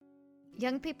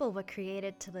Young people were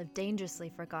created to live dangerously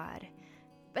for God.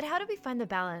 But how do we find the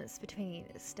balance between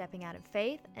stepping out in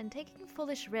faith and taking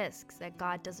foolish risks that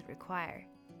God doesn't require?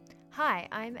 Hi,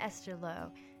 I'm Esther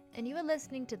Lowe, and you are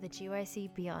listening to the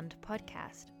GYC Beyond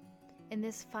podcast. In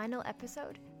this final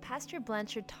episode, Pastor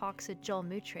Blanchard talks with Joel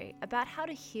Moutre about how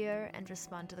to hear and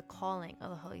respond to the calling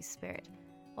of the Holy Spirit,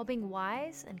 while being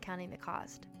wise and counting the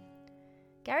cost.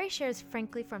 Gary shares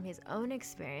frankly from his own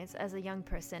experience as a young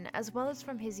person, as well as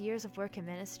from his years of work in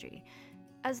ministry.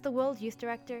 As the World Youth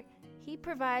Director, he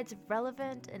provides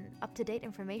relevant and up-to-date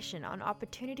information on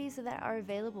opportunities that are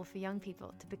available for young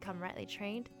people to become rightly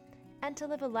trained and to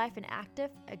live a life in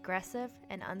active, aggressive,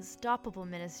 and unstoppable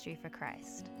ministry for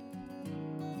Christ.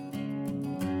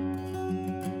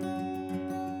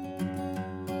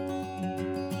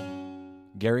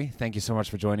 Gary, thank you so much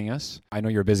for joining us. I know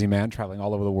you're a busy man traveling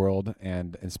all over the world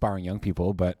and inspiring young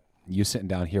people, but you sitting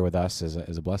down here with us is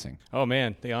a blessing. Oh,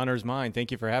 man, the honor is mine. Thank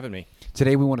you for having me.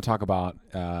 Today, we want to talk about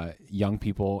young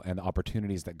people and the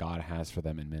opportunities that God has for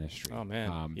them in ministry. Oh,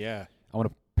 man, yeah. I want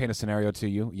to paint a scenario to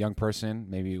you. Young person,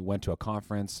 maybe went to a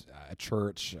conference, a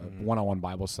church, a one-on-one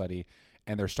Bible study,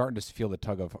 and they're starting to feel the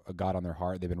tug of God on their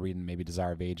heart. They've been reading maybe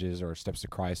Desire of Ages or Steps to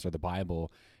Christ or the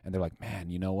Bible, and they're like,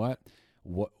 man, you know what?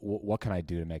 What can I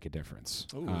do to make a difference?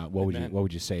 Ooh, what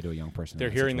would you say to a young person? They're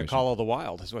in that hearing situation? the call of the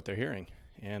wild is what they're hearing.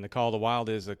 And the call of the wild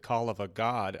is a call of a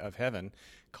God of heaven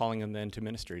calling them then to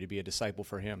ministry, to be a disciple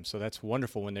for him. So that's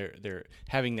wonderful when they're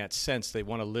having that sense they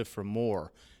want to live for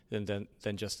more than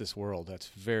just this world. That's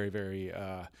very, very,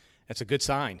 that's a good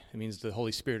sign. It means the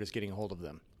Holy Spirit is getting a hold of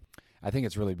them. I think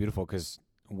it's really beautiful because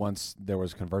once there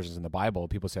was conversions in the Bible,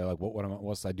 people say, like, what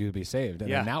must I do to be saved? And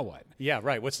then now what? Yeah,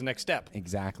 right. What's the next step?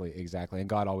 Exactly. And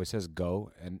God always says,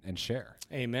 go and share.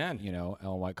 Amen. You know,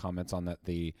 Ellen White comments on that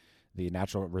the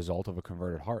natural result of a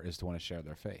converted heart is to want to share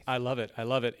their faith. I love it.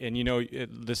 And, you know,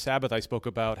 the Sabbath I spoke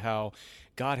about how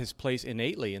God has placed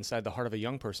innately inside the heart of a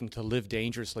young person to live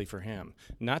dangerously for him.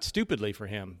 Not stupidly for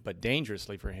him, but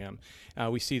dangerously for him.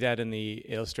 We see that in the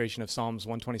illustration of Psalms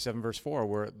 127, verse 4,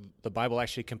 where the Bible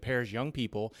actually compares young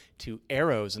people to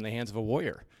arrows in the hands of a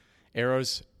warrior.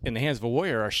 Arrows in the hands of a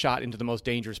warrior are shot into the most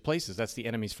dangerous places. That's the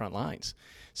enemy's front lines.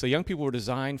 So young people were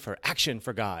designed for action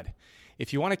for God.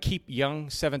 If you want to keep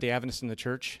young Seventh-day Adventists in the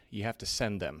church, you have to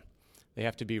send them. They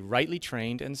have to be rightly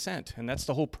trained and sent. And that's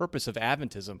the whole purpose of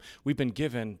Adventism. We've been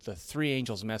given the three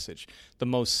angels' message, the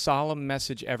most solemn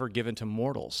message ever given to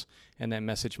mortals. And that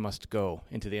message must go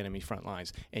into the enemy front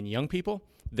lines. And young people,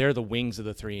 they're the wings of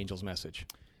the three angels' message.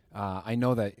 I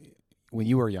know that when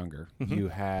you were younger, you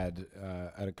had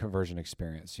a conversion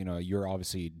experience. You know, you're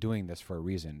obviously doing this for a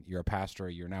reason. You're a pastor.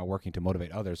 You're now working to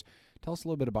motivate others. Tell us a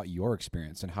little bit about your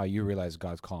experience and how you realized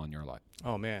God's call in your life.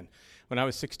 Oh, man. When I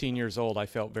was 16 years old, I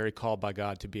felt very called by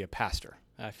God to be a pastor.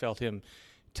 I felt him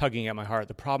tugging at my heart.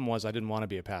 The problem was I didn't want to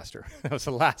be a pastor. That was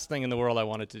the last thing in the world I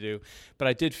wanted to do. But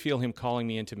I did feel him calling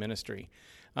me into ministry.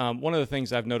 One of the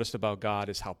things I've noticed about God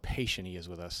is how patient he is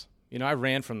with us. You know, I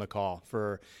ran from the call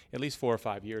for at least 4 or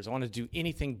 5 years. I wanted to do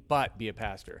anything but be a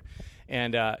pastor.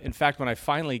 And in fact, when I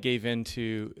finally gave in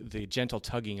to the gentle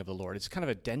tugging of the Lord, it's kind of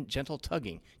a gentle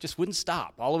tugging, just wouldn't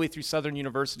stop all the way through Southern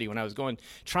University when I was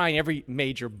trying every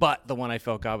major but the one I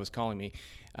felt God was calling me.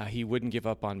 He wouldn't give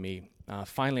up on me.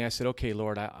 Finally, I said, okay,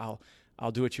 Lord,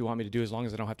 I'll do what you want me to do as long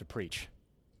as I don't have to preach.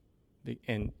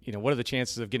 And, you know, what are the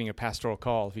chances of getting a pastoral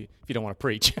call if you don't want to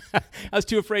preach? I was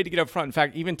too afraid to get up front. In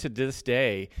fact, even to this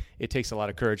day, it takes a lot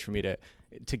of courage for me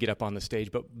to get up on the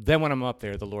stage. But then when I'm up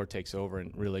there, the Lord takes over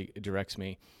and really directs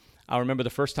me. I remember the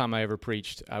first time I ever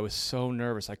preached, I was so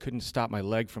nervous. I couldn't stop my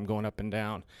leg from going up and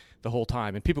down the whole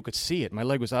time. And people could see it. My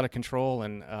leg was out of control,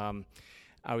 and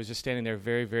I was just standing there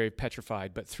very, very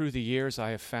petrified. But through the years,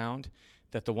 I have found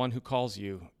that the one who calls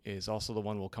you is also the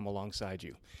one who will come alongside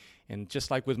you. And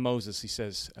just like with Moses, he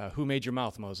says, who made your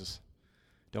mouth, Moses?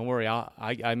 Don't worry,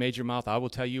 I made your mouth. I will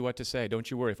tell you what to say.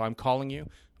 Don't you worry. If I'm calling you,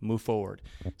 move forward.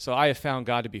 So I have found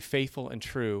God to be faithful and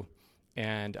true,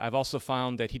 and I've also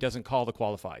found that he doesn't call the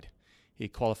qualified. He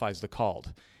qualifies the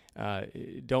called.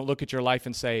 Don't look at your life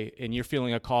and say, and you're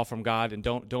feeling a call from God, and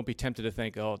don't be tempted to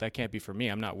think, oh, that can't be for me.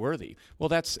 I'm not worthy. Well,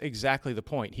 that's exactly the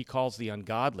point. He calls the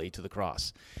ungodly to the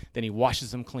cross. Then he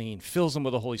washes them clean, fills them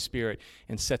with the Holy Spirit,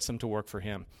 and sets them to work for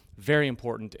him. Very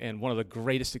important and one of the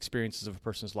greatest experiences of a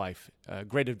person's life,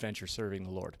 great adventure serving the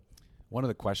Lord. One of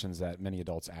the questions that many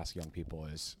adults ask young people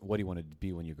is, what do you want to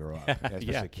be when you grow up?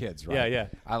 Especially kids, right? Yeah.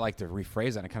 I like to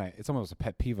rephrase that. And it's almost a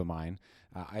pet peeve of mine.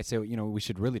 I say, you know, we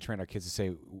should really train our kids to say,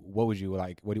 what would you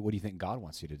like? What do you think God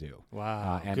wants you to do?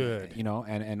 Wow, and, good. You know,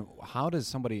 and how does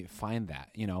somebody find that?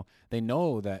 You know, they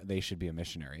know that they should be a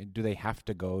missionary. Do they have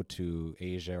to go to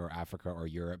Asia or Africa or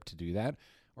Europe to do that?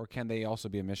 or can they also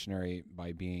be a missionary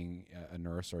by being a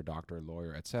nurse or a doctor, a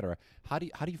lawyer, etc.? How do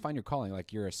you find your calling?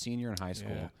 Like, you're a senior in high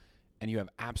school, and you have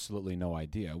absolutely no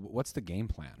idea. What's the game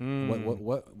plan?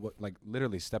 What like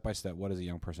literally step by step? What does a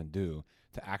young person do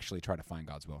to actually try to find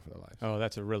God's will for their life? Oh,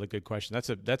 that's a really good question.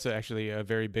 That's actually a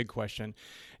very big question.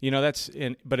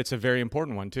 But it's a very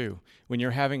important one too. When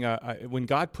you're having when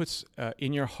God puts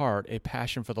in your heart a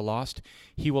passion for the lost,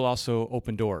 He will also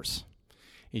open doors.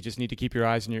 You just need to keep your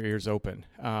eyes and your ears open.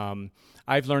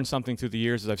 I've learned something through the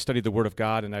years as I've studied the Word of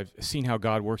God, and I've seen how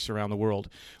God works around the world.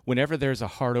 Whenever there's a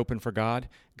heart open for God,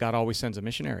 God always sends a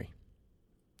missionary.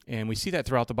 And we see that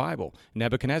throughout the Bible.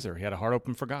 Nebuchadnezzar, he had a heart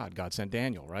open for God. God sent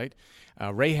Daniel, right?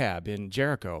 Rahab in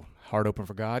Jericho, heart open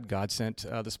for God. God sent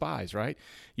the spies, right?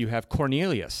 You have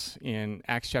Cornelius in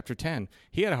Acts chapter 10.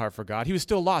 He had a heart for God. He was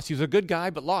still lost. He was a good guy,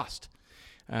 but lost.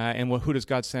 Who does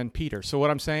God send? Peter. So what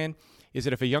I'm saying is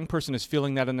that if a young person is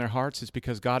feeling that in their hearts, it's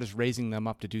because God is raising them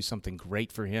up to do something great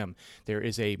for Him. There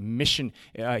is a mission.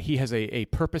 He has a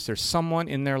purpose. There's someone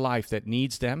in their life that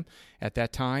needs them at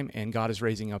that time, and God is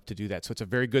raising up to do that. So it's a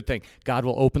very good thing. God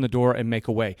will open the door and make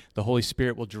a way. The Holy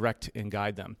Spirit will direct and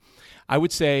guide them. I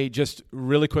would say, just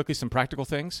really quickly, some practical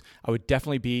things. I would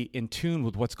definitely be in tune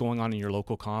with what's going on in your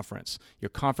local conference. Your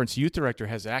conference youth director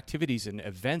has activities and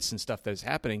events and stuff that is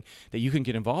happening that you can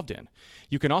get involved in.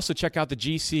 You can also check out the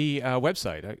GC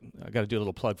website. I got to do a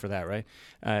little plug for that, right?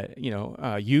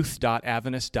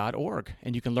 Youth.adventist.org,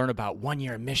 and you can learn about 1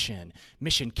 year mission,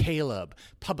 Mission Caleb,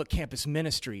 public campus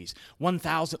ministries,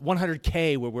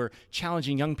 100K, where we're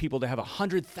challenging young people to have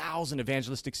 100,000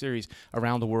 evangelistic series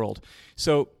around the world.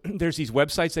 So there's these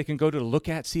websites they can go to look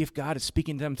at, see if God is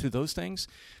speaking to them through those things,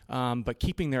 but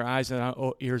keeping their eyes and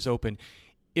ears open.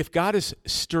 If God is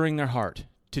stirring their heart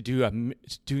to doing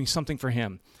something for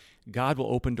Him, God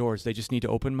will open doors. They just need to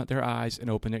open their eyes and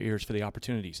open their ears for the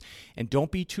opportunities. And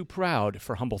don't be too proud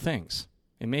for humble things.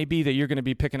 It may be that you're going to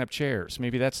be picking up chairs.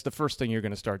 Maybe that's the first thing you're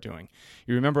going to start doing.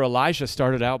 You remember Elijah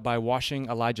started out by washing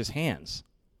Elijah's hands,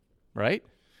 right?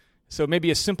 So maybe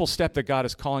a simple step that God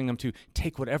is calling them to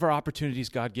take whatever opportunities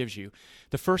God gives you.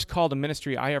 The first call to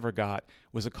ministry I ever got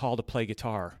was a call to play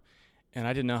guitar, and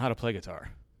I didn't know how to play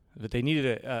guitar. But they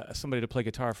needed somebody to play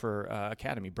guitar for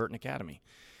Burton Academy.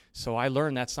 So I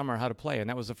learned that summer how to play, and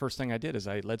that was the first thing I did is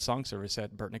I led song service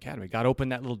at Burton Academy. God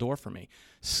opened that little door for me.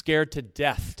 Scared to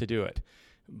death to do it.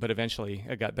 But eventually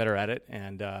I got better at it,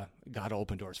 and God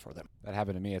opened doors for them. That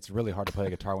happened to me. It's really hard to play a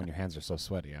guitar when your hands are so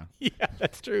sweaty, huh? Yeah,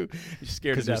 that's true. You're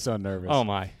scared to death. Because you're so nervous. Oh,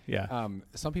 my, yeah.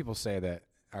 Some people say that,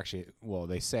 actually, well,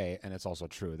 they say, and it's also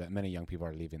true, that many young people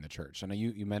are leaving the church. And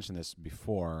you mentioned this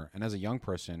before, and as a young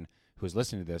person who's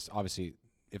listening to this, obviously,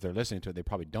 if they're listening to it, they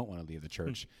probably don't want to leave the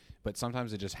church. But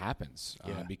sometimes it just happens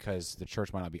because the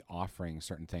church might not be offering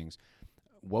certain things.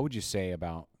 What would you say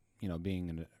about,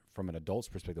 being from an adult's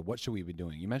perspective? What should we be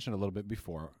doing? You mentioned a little bit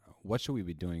before. What should we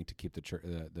be doing to keep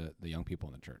the young people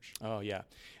in the church? Oh, yeah.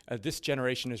 This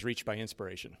generation is reached by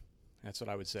inspiration. That's what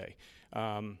I would say.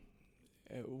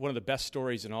 One of the best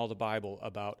stories in all the Bible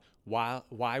about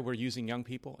why we're using young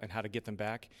people and how to get them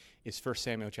back is 1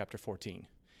 Samuel chapter 14.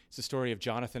 It's the story of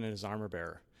Jonathan and his armor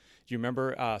bearer. Do you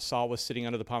remember Saul was sitting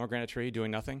under the pomegranate tree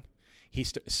doing nothing?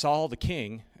 Saul the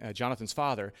king, Jonathan's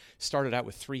father, started out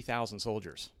with 3,000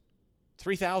 soldiers.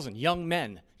 3,000 young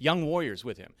men, young warriors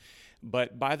with him.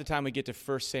 But by the time we get to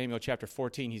 1 Samuel chapter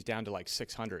 14, he's down to like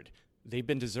 600. They've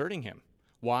been deserting him.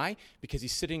 Why? Because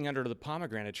he's sitting under the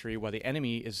pomegranate tree while the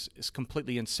enemy is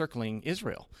completely encircling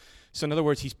Israel. So in other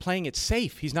words, he's playing it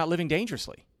safe. He's not living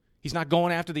dangerously. He's not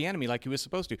going after the enemy like he was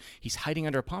supposed to. He's hiding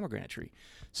under a pomegranate tree.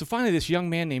 So finally, this young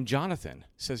man named Jonathan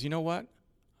says, "You know what?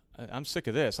 I'm sick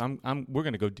of this. We're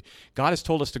going to go. God has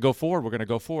told us to go forward. We're going to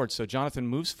go forward." So Jonathan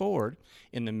moves forward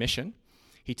in the mission.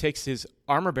 He takes his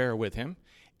armor bearer with him,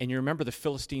 and you remember the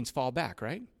Philistines fall back,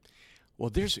 right? Well,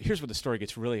 here's where the story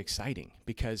gets really exciting,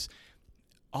 because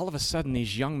all of a sudden,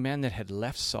 these young men that had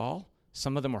left Saul,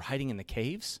 some of them were hiding in the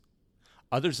caves.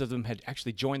 Others of them had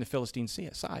actually joined the Philistine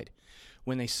side.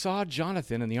 When they saw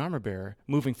Jonathan and the armor bearer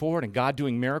moving forward and God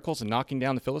doing miracles and knocking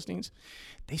down the Philistines,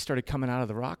 they started coming out of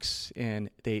the rocks, and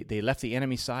they left the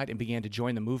enemy side and began to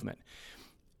join the movement.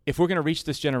 If we're going to reach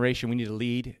this generation, we need to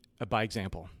lead by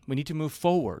example. We need to move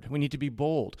forward. We need to be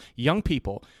bold. Young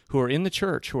people who are in the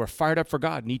church, who are fired up for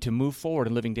God, need to move forward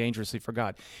and living dangerously for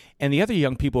God. And the other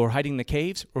young people who are hiding in the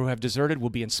caves or who have deserted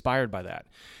will be inspired by that.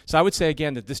 So I would say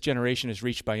again that this generation is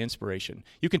reached by inspiration.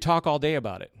 You can talk all day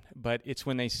about it, but it's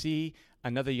when they see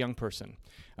another young person.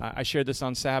 I shared this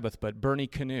on Sabbath, but Bernie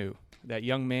Canoe, that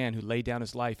young man who laid down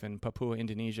his life in Papua,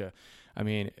 Indonesia. I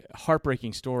mean,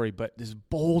 heartbreaking story, but this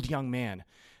bold young man,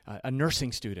 a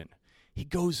nursing student, He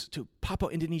goes to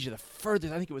Papua, Indonesia, the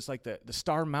furthest, I think it was like the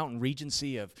Star Mountain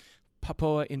Regency of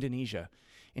Papua, Indonesia.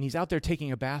 And he's out there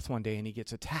taking a bath one day, and he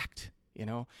gets attacked, you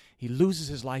know. He loses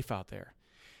his life out there.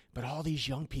 But all these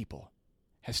young people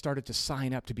have started to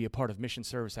sign up to be a part of mission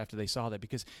service after they saw that,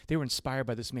 because they were inspired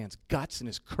by this man's guts and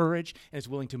his courage and his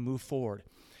willing to move forward.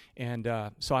 And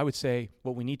so I would say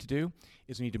what we need to do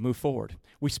is we need to move forward.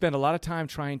 We spend a lot of time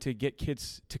trying to get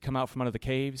kids to come out from under the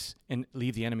caves and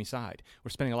leave the enemy side.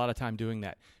 We're spending a lot of time doing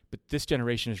that. But this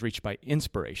generation is reached by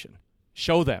inspiration.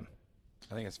 Show them.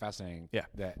 I think it's fascinating Yeah.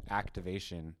 that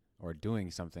activation or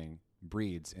doing something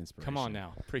breeds inspiration. Come on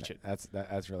now. Preach it.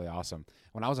 That's really awesome.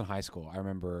 When I was in high school, I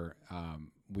remember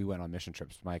we went on mission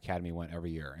trips. My academy went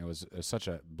every year, and it was such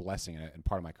a blessing and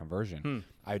part of my conversion.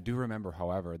 I do remember,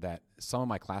 however, that some of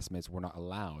my classmates were not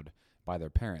allowed by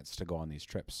their parents to go on these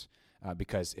trips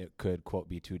because it could, quote,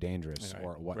 be too dangerous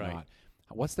or whatnot. Right.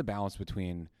 What's the balance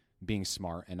between being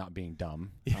smart and not being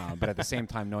dumb, but at the same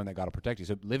time knowing that God will protect you?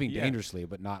 So living dangerously,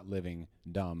 but not living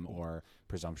dumb or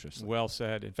presumptuously. Well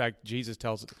said. In fact, Jesus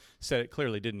said it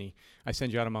clearly, didn't he? I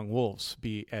send you out among wolves.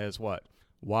 Be as what?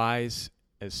 Wise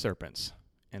as serpents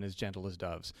and as gentle as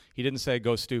doves. He didn't say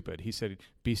go stupid. He said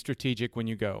be strategic when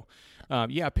you go.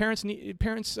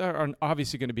 Parents are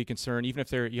obviously going to be concerned, even if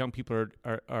their young people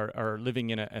are living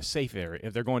in a safe area,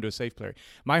 if they're going to a safe area.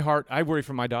 I worry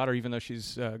for my daughter, even though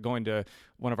she's going to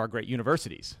one of our great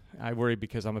universities. I worry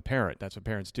because I'm a parent. That's what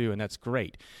parents do, and that's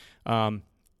great.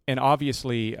 And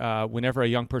obviously, whenever a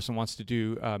young person wants to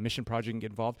do a mission project and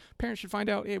get involved, parents should find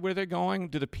out where they're going.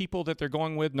 Do the people that they're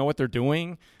going with know what they're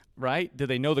doing, right? Do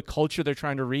they know the culture they're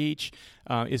trying to reach?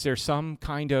 Is there some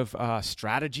kind of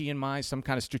strategy in mind, some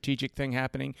kind of strategic thing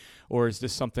happening? Or is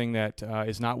this something that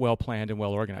is not well planned and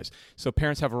well organized? So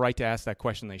parents have a right to ask that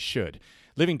question. They should.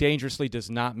 Living dangerously does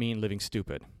not mean living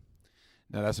stupid.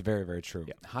 No, that's very, very true.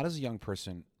 Yeah. How does a young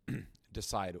person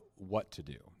decide what to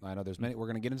do? I know there's many. We're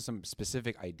going to get into some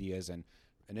specific ideas and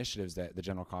initiatives that the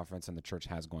General Conference and the church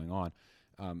has going on,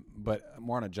 but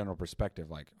more on a general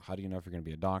perspective. Like, how do you know if you're going to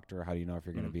be a doctor? How do you know if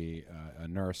you're going to be a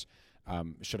nurse?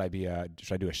 Should I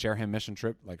do a share him mission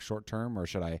trip, like short term, or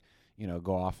should I,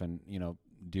 go off and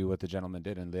do what the gentleman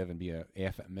did and live and be a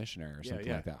AFM missionary or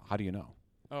something like that? How do you know?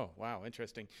 Oh, wow,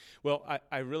 interesting. Well,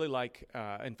 I really like,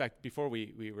 in fact, before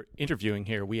we were interviewing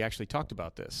here, we actually talked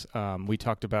about this. We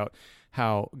talked about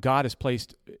how God has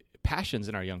placed passions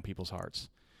in our young people's hearts.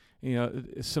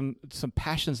 Some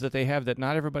passions that they have that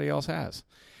not everybody else has.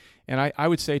 And I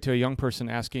would say to a young person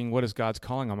asking, what is God's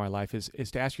calling on my life,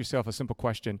 is to ask yourself a simple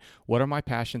question: what are my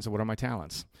passions and what are my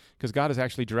talents? Because God is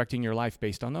actually directing your life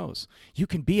based on those. You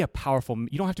can be you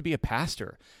don't have to be a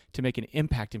pastor to make an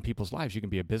impact in people's lives. You can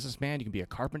be a businessman, you can be a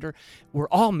carpenter. We're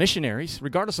all missionaries,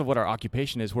 regardless of what our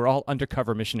occupation is. We're all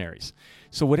undercover missionaries.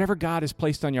 So whatever God has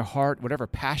placed on your heart, whatever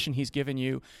passion he's given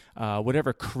you,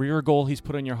 whatever career goal he's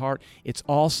put on your heart, it's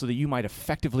all so that you might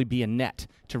effectively be a net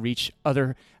to reach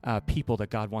other people that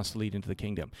God wants to lead into the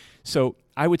kingdom. So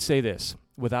I would say this,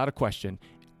 without a question,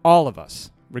 all of us,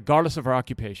 regardless of our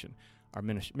occupation, are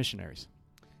missionaries.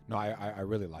 No, I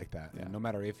really like that. Yeah. And no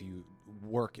matter if you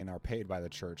work and are paid by the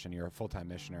church and you're a full-time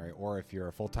missionary, or if you're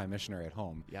a full-time missionary at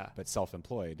home, but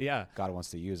self-employed, God wants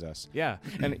to use us. Yeah.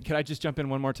 And can I just jump in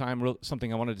one more time?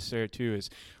 Something I wanted to say too is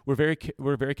we're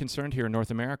very concerned here in North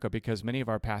America because many of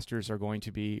our pastors are going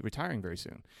to be retiring very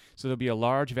soon. So there'll be a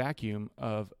large vacuum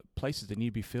of places that need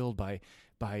to be filled by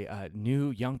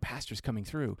new young pastors coming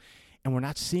through. And we're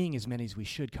not seeing as many as we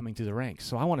should coming through the ranks.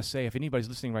 So I want to say, if anybody's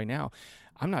listening right now,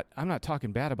 I'm not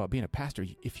talking bad about being a pastor.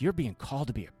 If you're being called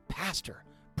to be a pastor,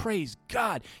 praise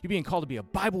God. You're being called to be a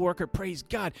Bible worker, praise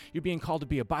God. You're being called to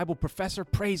be a Bible professor,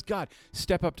 praise God.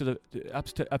 Step up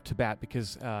to bat,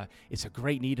 because it's a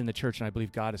great need in the church, and I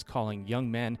believe God is calling young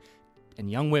men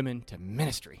and young women to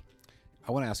ministry.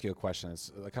 I want to ask you a question. It's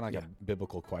kind of like a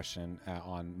biblical question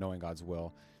on knowing God's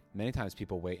will. Many times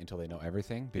people wait until they know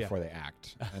everything before they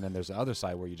act. And then there's the other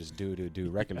side where you just do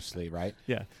recklessly, right?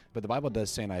 Yeah. But the Bible does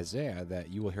say in Isaiah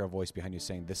that you will hear a voice behind you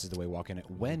saying, this is the way, walk in it,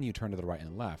 when you turn to the right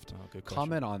and left. Oh, good question.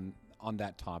 Comment on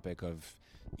that topic of,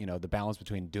 the balance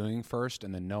between doing first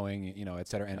and then knowing, et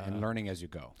cetera, and learning as you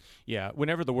go. Yeah.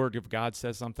 Whenever the Word of God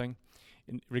says something,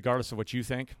 regardless of what you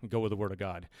think, go with the Word of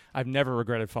God. I've never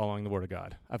regretted following the Word of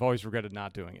God. I've always regretted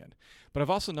not doing it. But I've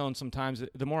also known sometimes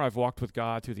the more I've walked with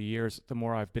God through the years, the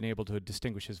more I've been able to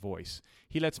distinguish his voice.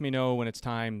 He lets me know when it's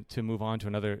time to move on to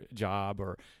another job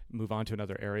or move on to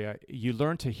another area. You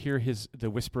learn to hear the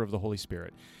whisper of the Holy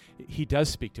Spirit. He does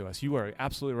speak to us. You are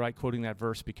absolutely right quoting that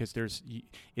verse, because it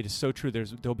is so true.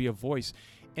 There'll be a voice.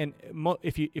 And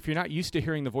if you're not used to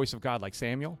hearing the voice of God like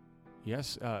Samuel,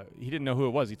 Yes, he didn't know who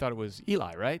it was. He thought it was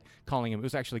Eli, right? Calling him. It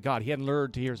was actually God. He hadn't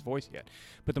learned to hear his voice yet.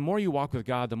 But the more you walk with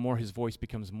God, the more his voice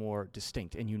becomes more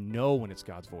distinct, and you know when it's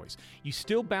God's voice. You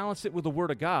still balance it with the Word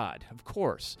of God, of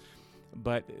course,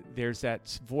 but there's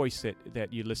that voice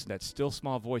that you listen to, that still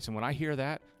small voice, and when I hear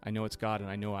that, I know it's God, and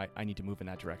I know I need to move in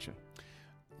that direction.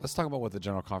 Let's talk about what the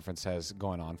General Conference has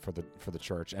going on for the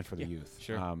church and for the youth.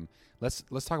 Sure.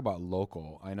 Let's talk about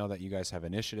local. I know that you guys have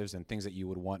initiatives and things that you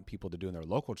would want people to do in their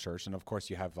local church, and of course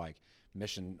you have like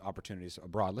mission opportunities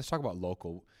abroad. Let's talk about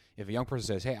local. If a young person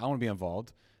says, "Hey, I want to be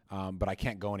involved, but I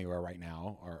can't go anywhere right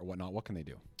now," or whatnot, what can they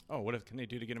do? Oh, what can they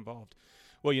do to get involved?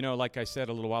 Well, like I said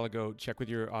a little while ago, check with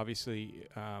your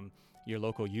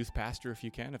local youth pastor if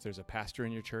you can. If there's a pastor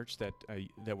in your church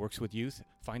that works with youth,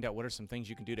 find out what are some things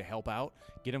you can do to help out.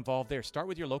 Get involved there. Start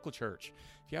with your local church.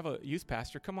 If you have a youth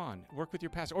pastor, come on, work with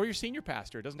your pastor or your senior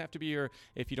pastor. It doesn't have to be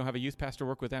if you don't have a youth pastor,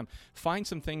 work with them. Find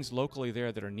some things locally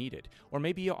there that are needed. Or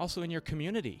maybe also in your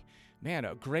community. Man,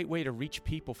 a great way to reach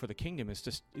people for the kingdom is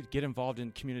to get involved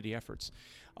in community efforts.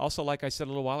 Also, like I said a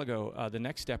little while ago, the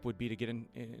next step would be to get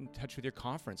in touch with your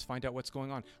conference, find out what's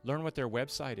going on, learn what their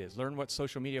website is, learn what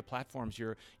social media platforms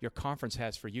your conference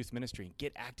has for youth ministry, and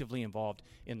get actively involved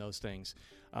in those things.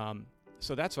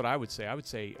 So that's what I would say. I would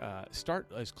say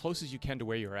start as close as you can to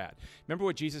where you're at. Remember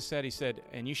what Jesus said? He said,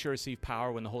 "And you shall receive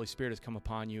power when the Holy Spirit has come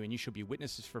upon you, and you shall be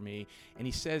witnesses for me." And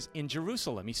he says in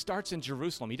Jerusalem. He starts in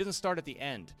Jerusalem. He doesn't start at the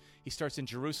end. He starts in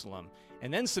Jerusalem,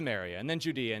 and then Samaria, and then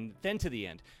Judea, and then to the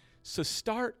end. So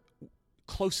start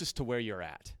closest to where you're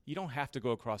at. You don't have to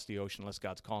go across the ocean unless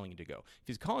God's calling you to go. If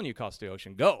he's calling you across the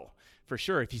ocean, go, for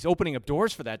sure. If he's opening up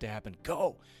doors for that to happen,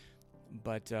 go.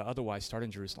 But otherwise, start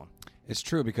in Jerusalem. It's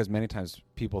true, because many times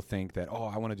people think that,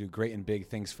 I want to do great and big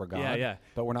things for God,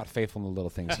 but we're not faithful in the little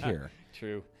things here.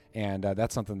 True. And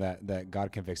that's something that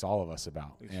God convicts all of us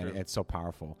about. It's and true. It's so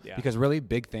powerful. Yeah. Because really,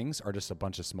 big things are just a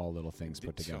bunch of small little things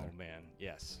put together. Oh, man,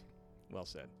 yes. Well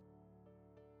said.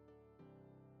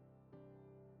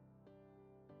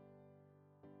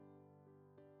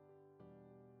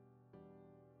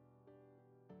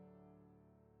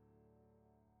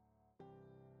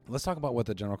 Let's talk about what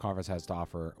the General Conference has to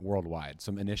offer worldwide,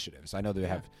 some initiatives. I know they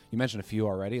have, you mentioned a few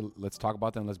already. Let's talk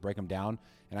about them. Let's break them down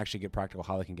and actually get practical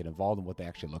how they can get involved and what they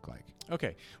actually look like.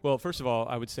 Okay. Well, first of all,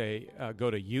 I would say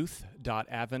go to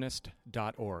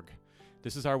youth.adventist.org.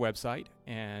 This is our website,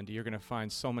 and you're going to find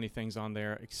so many things on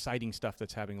there, exciting stuff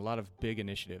that's happening, a lot of big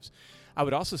initiatives. I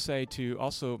would also say to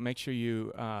also make sure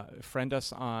you friend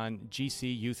us on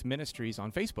GC Youth Ministries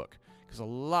on Facebook, because a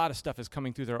lot of stuff is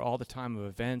coming through there all the time of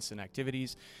events and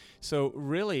activities. So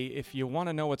really, if you want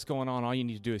to know what's going on, all you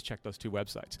need to do is check those two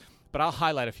websites. But I'll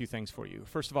highlight a few things for you.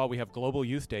 First of all, we have Global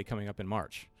Youth Day coming up in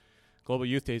March. Global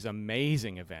Youth Day is an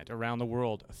amazing event around the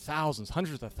world. Thousands,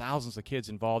 hundreds of thousands of kids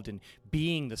involved in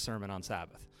being the sermon on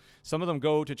Sabbath. Some of them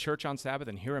go to church on Sabbath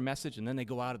and hear a message, and then they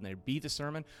go out and they be the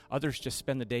sermon. Others just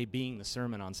spend the day being the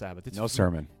sermon on Sabbath. No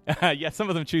sermon. Yeah, some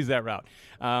of them choose that route.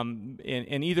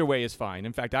 And either way is fine.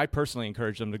 In fact, I personally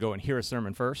encourage them to go and hear a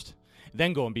sermon first,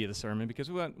 then go and be the sermon, because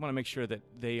we want to make sure that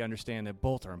they understand that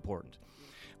both are important.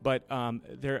 But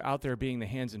they're out there being the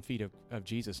hands and feet of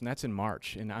Jesus, and that's in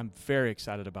March, and I'm very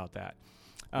excited about that.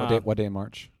 What day in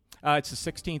March? It's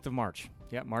the 16th of March.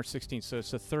 Yeah, March 16th. So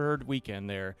it's the third weekend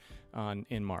there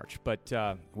in March. But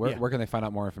where can they find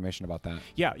out more information about that?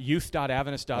 Yeah,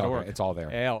 youth.adventist.org. Okay, it's all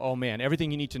there. Oh, man, everything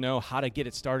you need to know, how to get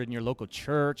it started in your local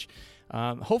church.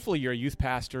 Hopefully your youth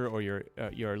pastor or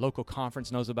your local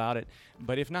conference knows about it.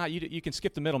 But if not, you can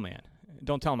skip the middleman.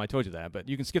 Don't tell them I told you that, but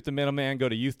you can skip the middleman, go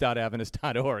to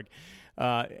youth.adventist.org.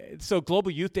 So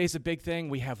Global Youth Day is a big thing.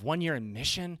 We have 1 year in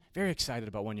mission. Very excited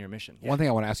about 1 year in mission. Yeah. One thing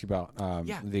I want to ask you about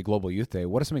the Global Youth Day,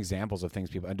 what are some examples of things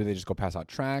people, do they just go pass out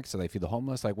tracts? Do they feed the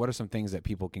homeless? Like, what are some things that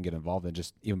people can get involved in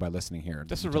just even by listening here?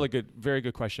 That's a very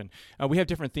good question. We have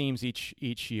different themes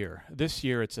each year. This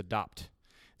year it's adopt.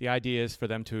 The idea is for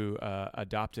them to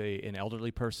adopt an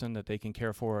elderly person that they can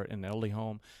care for in an elderly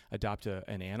home, adopt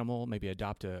an animal, maybe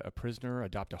adopt a prisoner,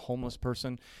 adopt a homeless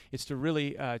person. It's to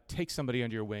really take somebody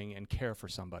under your wing and care for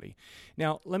somebody.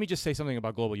 Now, let me just say something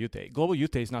about Global Youth Day. Global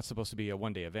Youth Day is not supposed to be a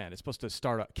one-day event. It's supposed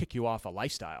to kick you off a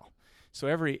lifestyle.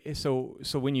 So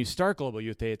when you start Global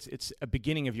Youth Day, it's a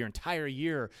beginning of your entire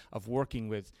year of working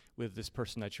with this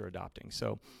person that you're adopting.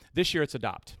 So this year it's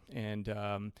adopt,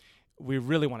 and we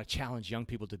really want to challenge young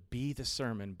people to be the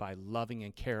sermon by loving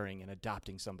and caring and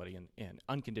adopting somebody and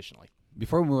unconditionally.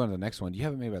 Before we move on to the next one, do you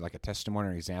have maybe like a testimony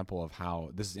or example of how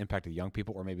this has impacted young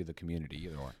people or maybe the community,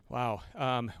 either or? Wow.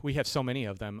 We have so many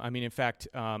of them. I mean, in fact,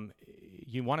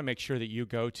 you want to make sure that you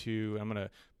go to, I'm going to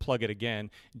plug it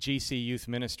again, GC Youth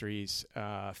Ministries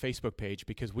Facebook page,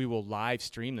 because we will live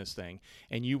stream this thing,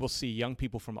 and you will see young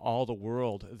people from all the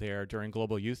world there during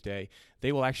Global Youth Day.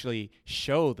 They will actually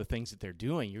show the things that they're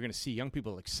doing. You're going to see young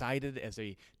people excited as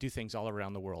they do things all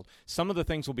around the world. Some of the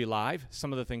things will be live.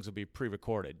 Some of the things will be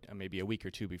pre-recorded, maybe a week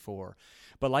or two before.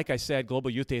 But like I said, Global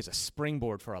Youth Day is a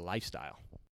springboard for a lifestyle.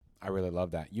 I really love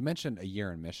that. You mentioned a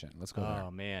year in mission. Let's go there. Oh,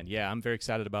 man. Yeah, I'm very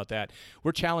excited about that.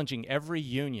 We're challenging every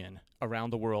union around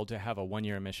the world to have a 1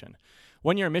 year mission.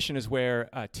 1 year mission is where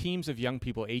teams of young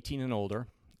people 18 and older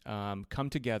come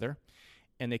together,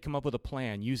 and they come up with a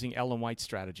plan using Ellen White's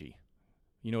strategy.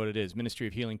 You know what it is. Ministry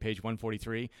of Healing, page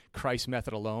 143, Christ's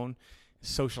method alone,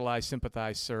 socialize,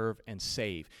 sympathize, serve, and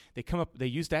save. They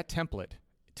use that template.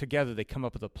 Together, they come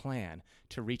up with a plan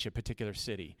to reach a particular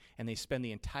city, and they spend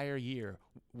the entire year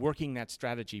working that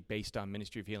strategy based on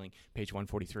Ministry of Healing, page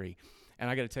 143. And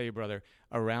I got to tell you, brother,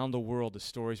 around the world, the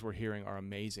stories we're hearing are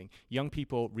amazing. Young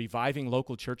people reviving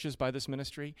local churches by this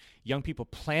ministry, young people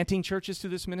planting churches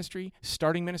through this ministry,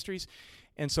 starting ministries.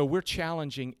 And so we're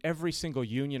challenging every single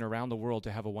union around the world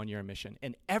to have a 1 year mission.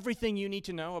 And everything you need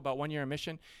to know about 1 year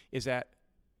mission is at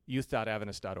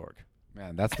youth.adventist.org.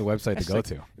 Man, that's the website to go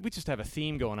to. We just have a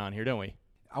theme going on here, don't we?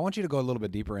 I want you to go a little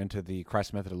bit deeper into the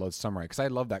Christ Method Alone summary, because I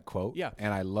love that quote. Yeah.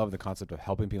 And I love the concept of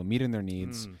helping people, meeting their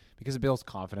needs, because it builds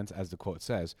confidence, as the quote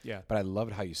says. Yeah. But I love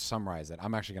how you summarize it.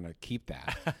 I'm actually going to keep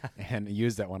that and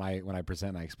use that when I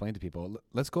present and I explain to people.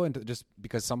 Let's go into, just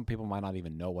because some people might not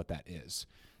even know what that is.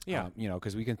 Yeah.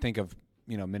 Because we can think of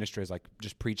ministry as like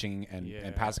just preaching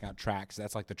and passing out tracts.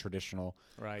 That's like the traditional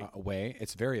way.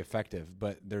 It's very effective,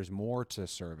 but there's more to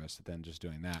service than just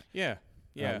doing that. Yeah.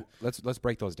 Let's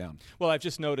break those down. Well, I've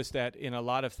just noticed that in a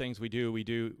lot of things we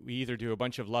either do a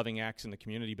bunch of loving acts in the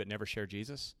community but never share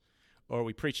Jesus, or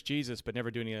we preach Jesus but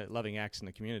never do any loving acts in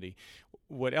the community.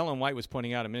 What Ellen White was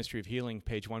pointing out in Ministry of Healing,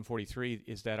 page 143,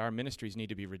 is that our ministries need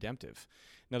to be redemptive.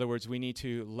 In other words, we need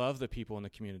to love the people in the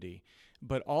community,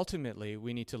 but ultimately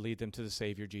we need to lead them to the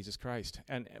Savior, Jesus Christ.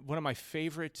 And one of my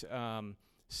favorite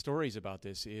stories about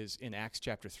this is in Acts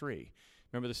chapter 3.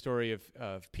 Remember the story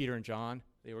of Peter and John?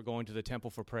 They were going to the temple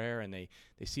for prayer, and they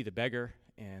see the beggar,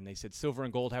 and they said, "Silver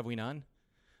and gold have we none,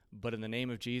 but in the name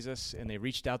of Jesus," and they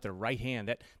reached out their right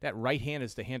hand. That right hand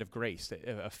is the hand of grace,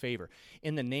 a favor.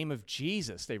 In the name of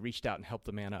Jesus, they reached out and helped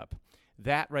the man up.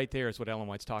 That right there is what Ellen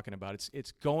White's talking about.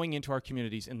 It's going into our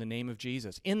communities in the name of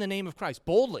Jesus, in the name of Christ,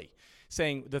 boldly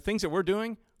saying the things that we're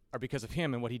doing are because of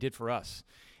him and what he did for us,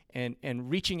 and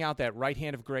reaching out that right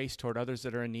hand of grace toward others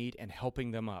that are in need and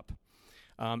helping them up.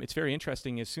 It's very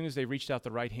interesting. As soon as they reached out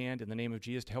the right hand in the name of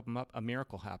Jesus to help them up, a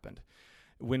miracle happened.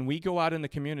 When we go out in the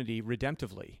community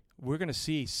redemptively, we're going to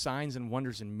see signs and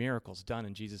wonders and miracles done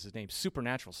in Jesus' name,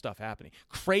 supernatural stuff happening,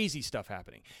 crazy stuff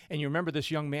happening. And you remember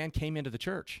this young man came into the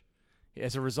church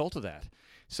as a result of that.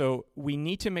 So we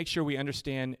need to make sure we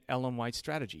understand Ellen White's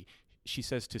strategy. She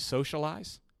says to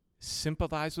socialize,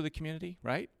 sympathize with the community,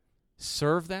 right?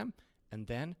 Serve them, and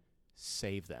then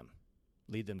save them.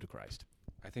 Lead them to Christ.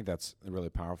 I think that's really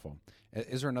powerful.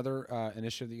 Is there another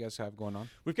initiative that you guys have going on?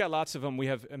 We've got lots of them. We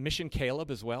have Mission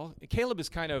Caleb as well. Caleb is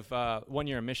kind of 1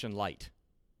 year mission light.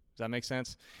 Does that make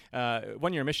sense?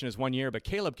 1 year mission is 1 year, but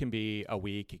Caleb can be a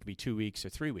week. It can be 2 weeks or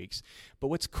 3 weeks. But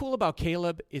what's cool about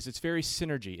Caleb is it's very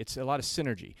synergy. It's a lot of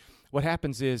synergy. What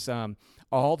happens is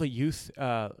all the youth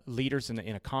leaders in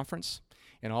a conference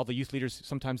and all the youth leaders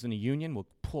sometimes in a union will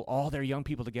pull all their young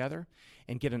people together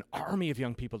and get an army of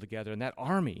young people together, and that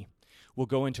army will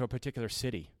go into a particular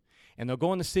city. And they'll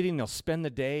go in the city and they'll spend the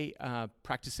day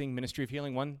practicing Ministry of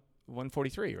Healing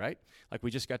 143, right? Like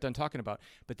we just got done talking about.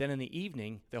 But then in the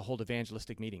evening, they'll hold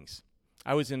evangelistic meetings.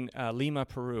 I was in Lima,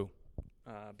 Peru,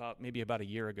 about a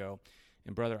year ago.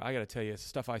 And brother, I got to tell you, the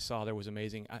stuff I saw there was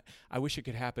amazing. I wish it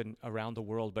could happen around the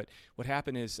world. But what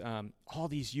happened is all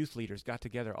these youth leaders got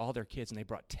together, all their kids, and they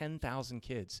brought 10,000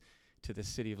 kids to the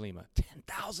city of Lima.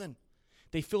 10,000!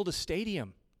 They filled a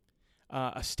stadium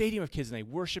of kids, and they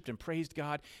worshiped and praised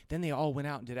God. Then they all went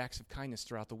out and did acts of kindness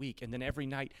throughout the week. And then every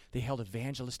night they held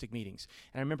evangelistic meetings.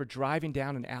 And I remember driving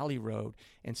down an alley road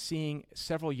and seeing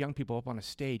several young people up on a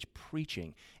stage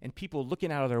preaching, and people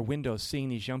looking out of their windows seeing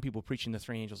these young people preaching the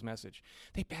three angels' message.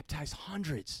 They baptized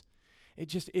hundreds.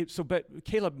 But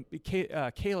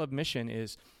Caleb mission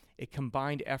is a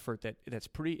combined effort that's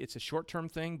it's a short-term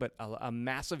thing, but a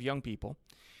mass of young people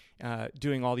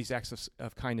doing all these acts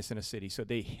of kindness in a city. So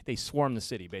they swarm the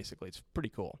city, basically. It's pretty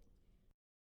cool.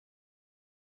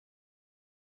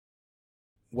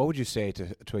 What would you say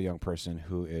to a young person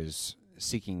who is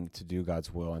seeking to do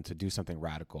God's will and to do something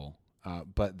radical,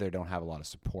 but they don't have a lot of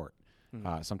support?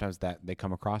 Sometimes that they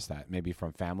come across that, maybe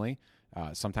from family,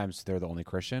 Sometimes they're the only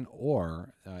Christian,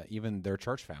 or even their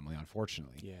church family,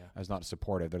 unfortunately, is not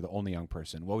supportive. They're the only young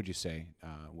person. What would you say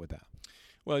with that?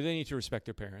 Well, they need to respect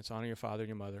their parents, honor your father and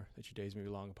your mother, that your days may be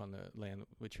long upon the land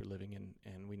which you're living in,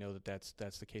 and we know that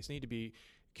that's the case. They need to be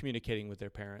communicating with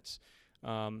their parents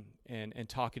and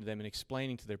talking to them and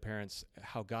explaining to their parents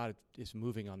how God is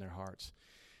moving on their hearts.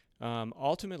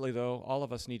 Ultimately, though, all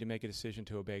of us need to make a decision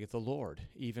to obey the Lord,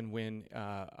 even when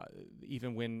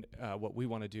what we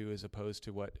want to do is opposed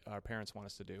to what our parents want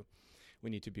us to do. We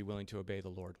need to be willing to obey the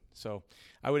Lord. So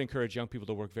I would encourage young people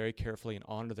to work very carefully and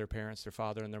honor their parents, their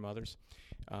father and their mothers,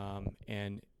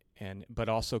 but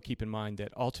also keep in mind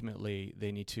that ultimately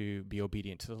they need to be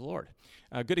obedient to the Lord.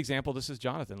 A good example, this is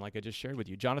Jonathan, like I just shared with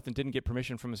you. Jonathan didn't get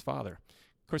permission from his father.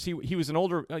 Of course, he was an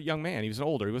older young man. He was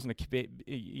older. He wasn't a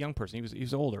young person. He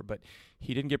was older, but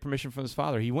he didn't get permission from his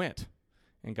father. He went,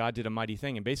 and God did a mighty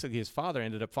thing. And basically, his father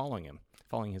ended up following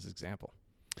his example.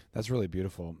 That's really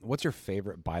beautiful. What's your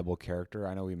favorite Bible character?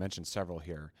 I know we mentioned several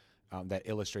here that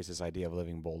illustrates this idea of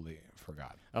living boldly for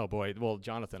God. Oh, boy. Well,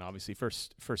 Jonathan, obviously.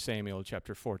 First Samuel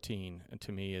chapter 14,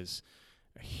 to me, is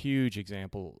a huge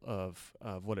example of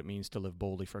what it means to live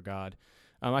boldly for God.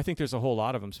 I think there's a whole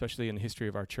lot of them, especially in the history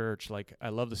of our church. Like, I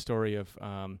love the story of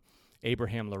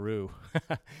Abraham LaRue,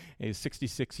 a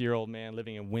 66-year-old man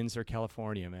living in Windsor,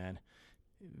 California, man.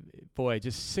 Boy,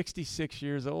 just 66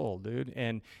 years old, dude.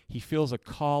 And he feels a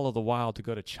call of the wild to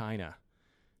go to China.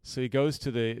 So he goes to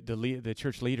the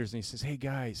church leaders and he says, hey,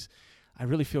 guys, I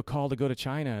really feel called to go to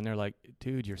China. And they're like,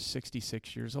 dude, you're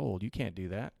 66 years old. You can't do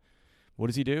that. What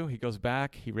does he do? He goes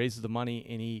back, he raises the money,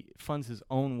 and he funds his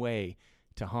own way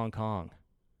to Hong Kong.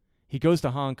 He goes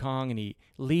to Hong Kong and he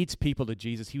leads people to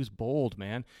Jesus. He was bold,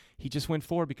 man. He just went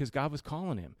forward because God was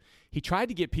calling him. He tried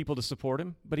to get people to support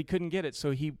him, but he couldn't get it.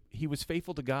 So he was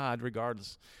faithful to God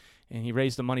regardless. And he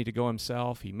raised the money to go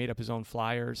himself. He made up his own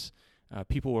flyers.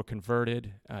 People were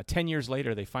converted. 10 years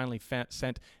later, they finally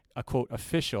sent a, quote,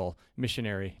 official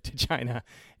missionary to China.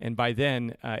 And by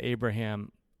then,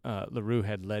 Abraham LaRue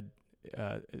had led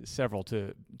several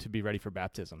to be ready for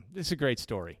baptism. This is a great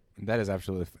story. That is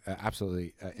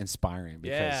absolutely inspiring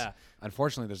because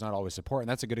unfortunately there's not always support, and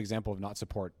that's a good example of not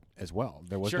support as well.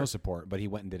 There was no support, but he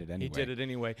went and did it anyway. He did it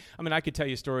anyway. I mean, I could tell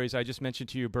you stories. I just mentioned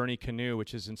to you Bernie Canoe,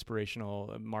 which is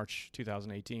inspirational, March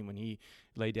 2018, when he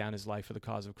laid down his life for the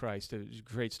cause of Christ. It was a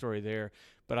great story there.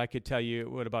 But I could tell you,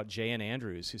 what about J.N.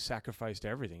 Andrews, who sacrificed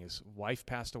everything? His wife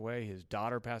passed away. His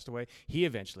daughter passed away. He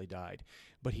eventually died.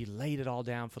 But he laid it all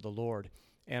down for the Lord.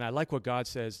 And I like what God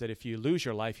says, that if you lose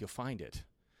your life, you'll find it.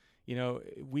 You know,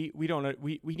 we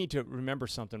need to remember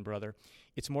something, brother.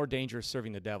 It's more dangerous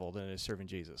serving the devil than it is serving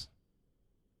Jesus,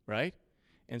 right?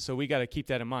 And so we got to keep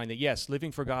that in mind, that yes,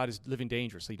 living for God is living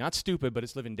dangerously. Not stupid, but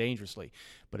it's living dangerously.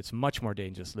 But it's much more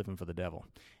dangerous living for the devil.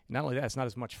 And not only that, it's not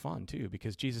as much fun, too,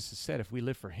 because Jesus has said if we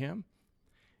live for him,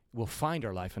 we'll find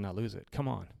our life and not lose it. Come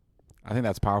on. I think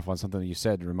that's powerful, and something that you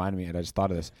said reminded me, and I just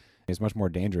thought of this. It's much more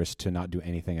dangerous to not do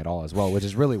anything at all as well, which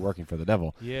is really working for the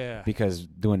devil. Yeah. Because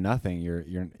doing nothing,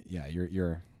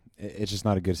 it's just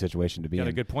not a good situation to be in. You got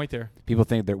a good point there. People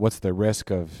think that what's the risk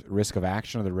of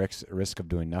action or the risk of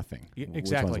doing nothing? Exactly.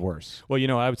 Which one's worse? Well, you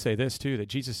know, I would say this too, that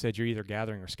Jesus said you're either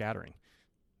gathering or scattering.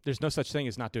 There's no such thing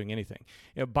as not doing anything.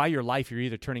 You know, by your life, you're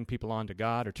either turning people on to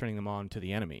God or turning them on to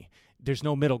the enemy. There's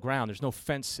no middle ground. There's no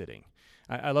fence sitting.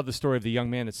 I love the story of the young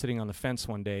man that's sitting on the fence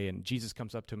one day, and Jesus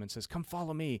comes up to him and says, come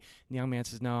follow me. And the young man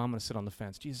says, no, I'm going to sit on the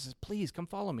fence. Jesus says, please, come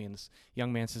follow me. And this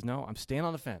young man says, no, I'm staying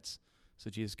on the fence. So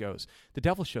Jesus goes. The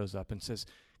devil shows up and says,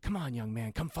 come on, young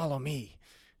man, come follow me.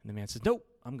 And the man says, nope,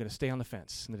 I'm going to stay on the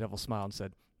fence. And the devil smiled and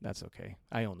said, that's okay.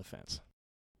 I own the fence.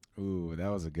 Ooh, that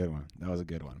was a good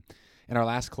one. In our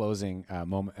last closing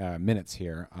minutes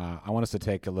here, I want us to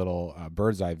take a little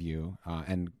bird's eye view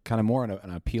and kind of more in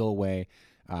an appeal way,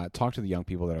 talk to the young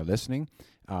people that are listening.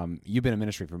 You've been in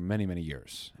ministry for many, many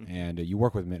years, and you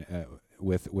work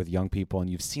with young people, and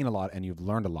you've seen a lot, and you've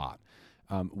learned a lot.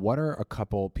 What are a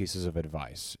couple pieces of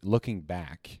advice, looking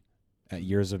back at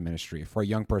years of ministry, for a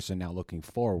young person now looking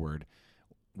forward?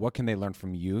 What can they learn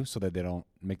from you so that they don't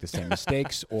make the same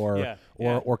mistakes or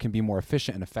can be more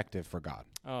efficient and effective for God?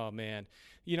 Oh, man.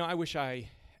 You know, I wish I,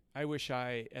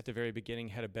 at the very beginning,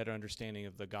 had a better understanding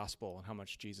of the gospel and how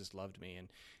much Jesus loved me,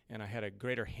 and I had a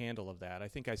greater handle of that. I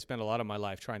think I spent a lot of my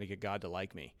life trying to get God to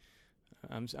like me.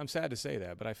 I'm sad to say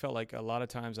that, but I felt like a lot of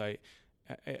times I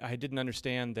didn't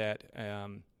understand that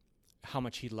how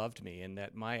much he loved me, and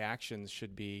that my actions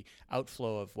should be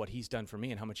outflow of what he's done for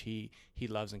me and how much he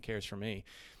loves and cares for me.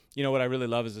 You know, what I really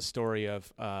love is the story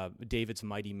of David's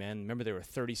mighty men. Remember, there were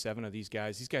 37 of these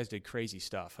guys. These guys did crazy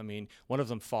stuff. I mean, one of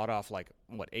them fought off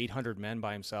 800 men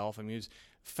by himself. I mean, he was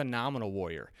phenomenal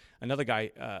warrior. Another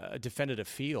guy defended a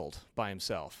field by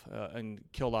himself and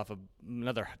killed off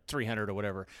another 300 or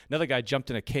whatever. Another guy jumped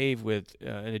in a cave with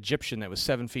an Egyptian that was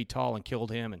 7 feet tall and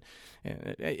killed him.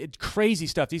 And crazy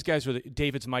stuff. These guys were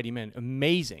David's mighty men.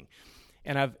 Amazing.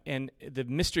 And the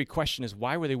mystery question is,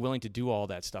 why were they willing to do all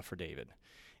that stuff for David?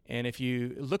 And if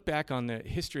you look back on the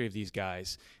history of these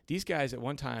guys at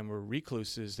one time were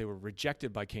recluses. They were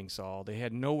rejected by King Saul. They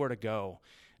had nowhere to go.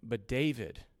 But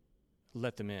David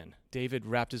let them in. David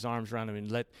wrapped his arms around them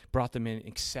and brought them in,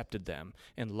 accepted them,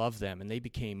 and loved them. And they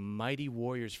became mighty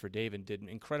warriors for David, did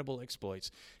incredible exploits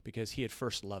because he had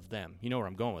first loved them. You know where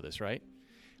I'm going with this, right?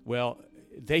 Well,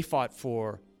 they fought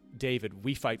for David.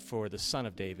 We fight for the Son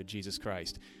of David, Jesus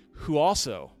Christ, who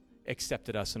also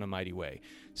accepted us in a mighty way.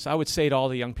 So I would say to all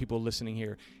the young people listening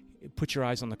here, put your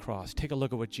eyes on the cross. Take a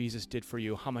look at what Jesus did for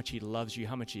you, how much he loves you,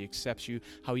 how much he accepts you,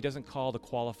 how he doesn't call the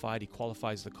qualified, he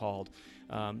qualifies the called.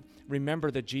 Remember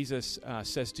that Jesus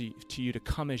says to you to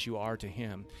come as you are to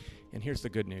him. And here's the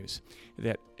good news,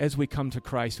 that as we come to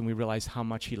Christ and we realize how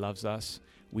much he loves us,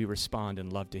 we respond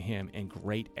in love to him and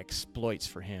great exploits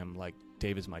for him like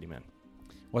David's mighty men.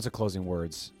 What's the closing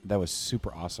words? That was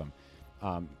super awesome.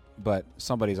 But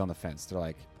somebody's on the fence. They're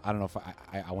like, I don't know if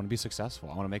I want to be successful.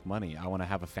 I want to make money. I want to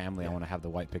have a family. I want to have the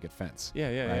white picket fence.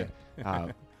 Yeah.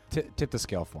 Tip the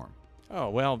scale for them. Oh,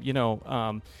 well, you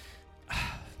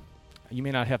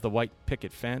may not have the white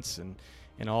picket fence and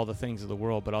all the things of the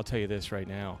world, but I'll tell you this right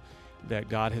now, that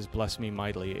God has blessed me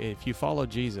mightily. If you follow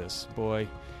Jesus, boy,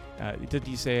 did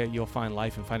he say you'll find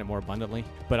life and find it more abundantly?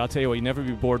 But I'll tell you what, you never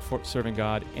be bored for serving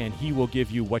God, and he will give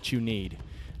you what you need.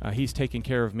 He's taken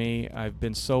care of me. I've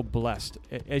been so blessed.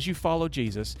 As you follow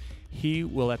Jesus, he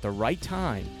will at the right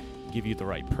time give you the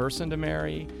right person to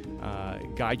marry,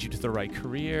 guide you to the right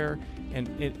career. And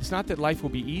it's not that life will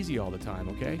be easy all the time,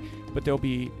 okay? But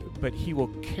he will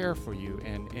care for you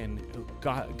and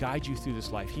guide you through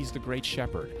this life. He's the great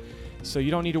shepherd. So you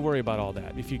don't need to worry about all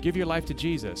that. If you give your life to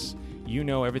Jesus, you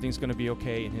know everything's going to be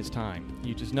okay in his time.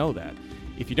 You just know that.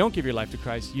 If you don't give your life to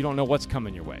Christ, you don't know what's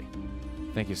coming your way.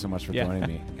 Thank you so much for joining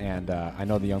me. And I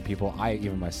know the young people, I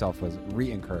even myself was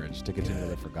re-encouraged to continue to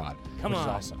live for God. Come on. Which is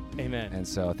awesome. Amen. And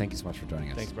so thank you so much for joining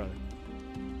us. Thanks, brother.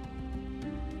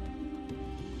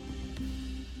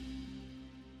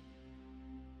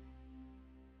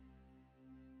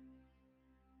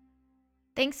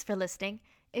 Thanks for listening.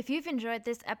 If you've enjoyed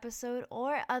this episode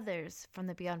or others from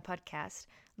the Beyond Podcast,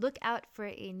 look out for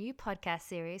a new podcast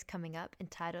series coming up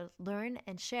entitled Learn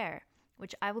and Share,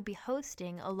 which I will be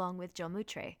hosting along with Joe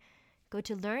Mutre. Go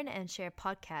to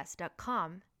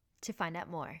learnandsharepodcast.com to find out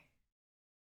more.